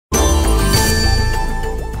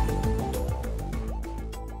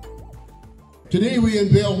Today we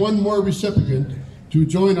unveil one more recipient to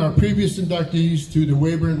join our previous inductees to the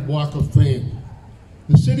Weyburn Walk of Fame.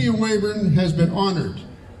 The City of Weyburn has been honored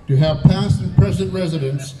to have past and present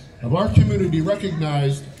residents of our community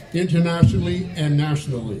recognized internationally and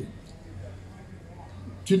nationally.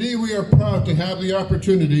 Today we are proud to have the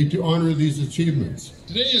opportunity to honor these achievements.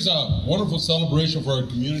 Today is a wonderful celebration for our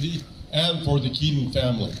community and for the Keating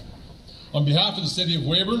family. On behalf of the City of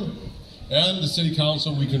Weyburn and the City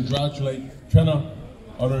Council, we congratulate Trenna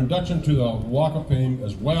on her induction to the Walk of Fame,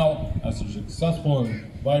 as well as a successful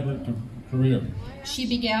and vibrant career. She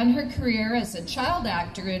began her career as a child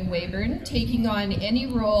actor in Weyburn, taking on any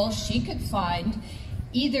role she could find,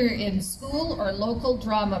 either in school or local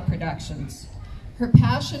drama productions. Her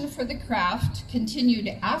passion for the craft continued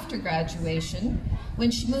after graduation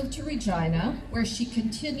when she moved to Regina, where she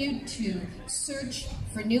continued to search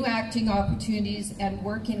for new acting opportunities and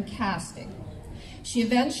work in casting. She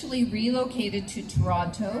eventually relocated to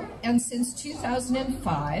Toronto, and since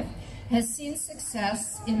 2005 has seen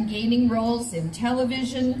success in gaining roles in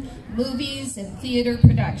television, movies, and theater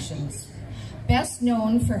productions. Best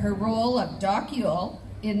known for her role of Doc Yule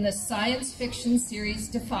in the science fiction series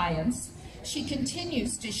Defiance, she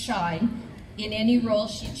continues to shine in any role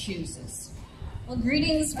she chooses. Well,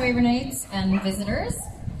 greetings, Weyburnites and visitors.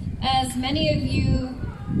 As many of you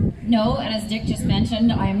know, and as Dick just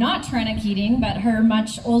mentioned, I am not Trenna Keating, but her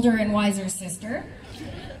much older and wiser sister.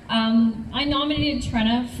 I nominated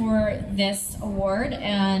Trenna for this award,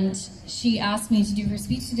 and she asked me to do her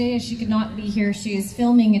speech today as she could not be here. She is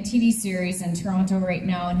filming a TV series in Toronto right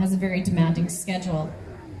now and has a very demanding schedule.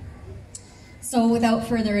 So without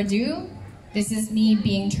further ado, this is me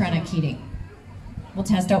being Trenna Keating. We'll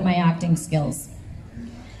test out my acting skills.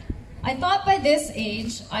 I thought by this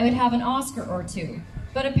age I would have an Oscar or two,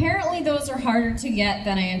 but apparently those are harder to get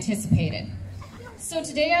than I anticipated. So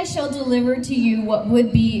today I shall deliver to you what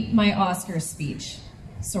would be my Oscar speech,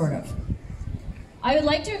 sort of. I would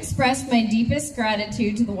like to express my deepest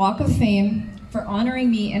gratitude to the Walk of Fame for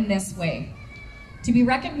honoring me in this way. To be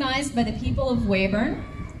recognized by the people of Weyburn,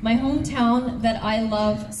 my hometown that I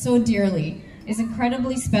love so dearly, is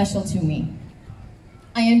incredibly special to me.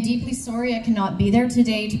 I am deeply sorry I cannot be there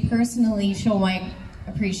today to personally show my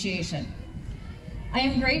appreciation. I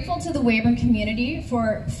am grateful to the Weyburn community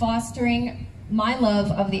for fostering my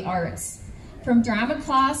love of the arts. From drama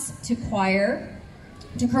class to choir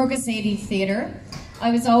to Crocus 80 theater,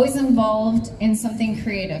 I was always involved in something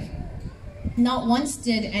creative. Not once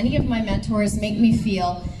did any of my mentors make me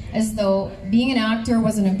feel as though being an actor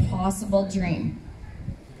was an impossible dream.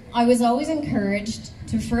 I was always encouraged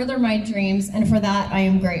to further my dreams, and for that I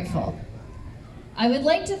am grateful. I would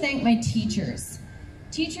like to thank my teachers.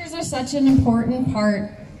 Teachers are such an important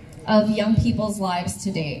part of young people's lives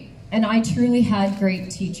today, and I truly had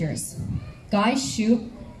great teachers. Guy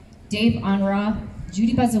Shoup, Dave Unruh,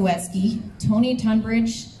 Judy Bazaweski, Tony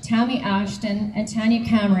Tunbridge, Tammy Ashton, and Tanya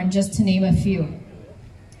Cameron, just to name a few.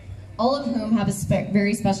 All of whom have a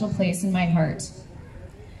very special place in my heart.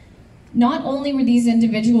 Not only were these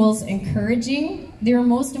individuals encouraging, they were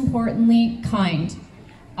most importantly kind.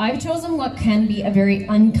 I've chosen what can be a very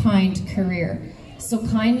unkind career, so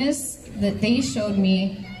kindness that they showed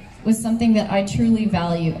me was something that I truly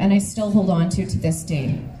value and I still hold on to this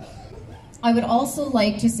day. I would also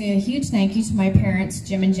like to say a huge thank you to my parents,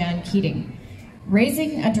 Jim and Jan Keating.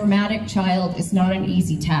 Raising a dramatic child is not an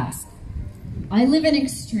easy task. I live in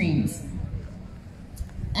extremes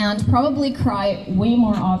and probably cry way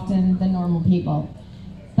more often than normal people,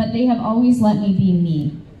 but they have always let me be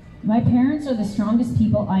me. My parents are the strongest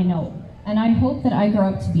people I know, and I hope that I grow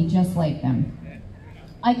up to be just like them.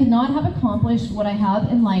 I could not have accomplished what I have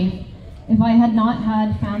in life if I had not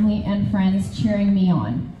had family and friends cheering me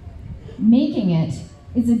on. Making it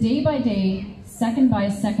is a day-by-day,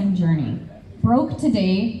 second-by-second journey. Broke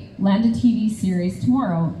today, land a TV series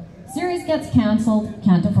tomorrow. Series gets canceled,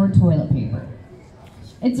 can't afford toilet paper.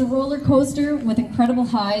 It's a roller coaster with incredible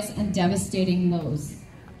highs and devastating lows.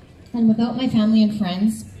 And without my family and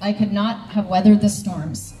friends, I could not have weathered the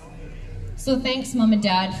storms. So thanks, Mom and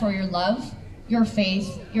Dad, for your love, your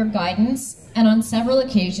faith, your guidance, and on several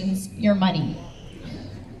occasions, your money.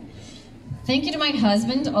 Thank you to my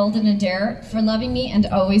husband, Alden Adair, for loving me and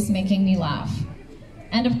always making me laugh.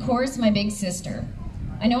 And of course, my big sister.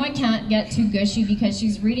 I know I can't get too gushy because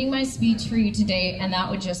she's reading my speech for you today, and that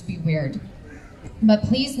would just be weird. But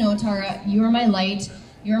please know, Tara, you are my light,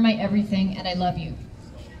 you are my everything, and I love you.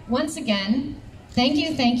 Once again, thank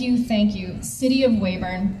you, thank you, thank you, City of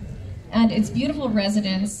Weyburn, and its beautiful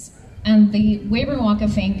residents, and the Weyburn Walk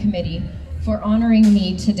of Fame Committee for honoring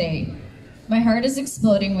me today. My heart is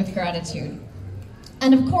exploding with gratitude.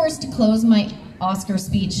 And of course, to close my Oscar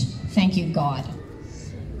speech, thank you, God.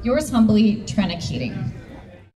 Yours humbly, Trenna Keating.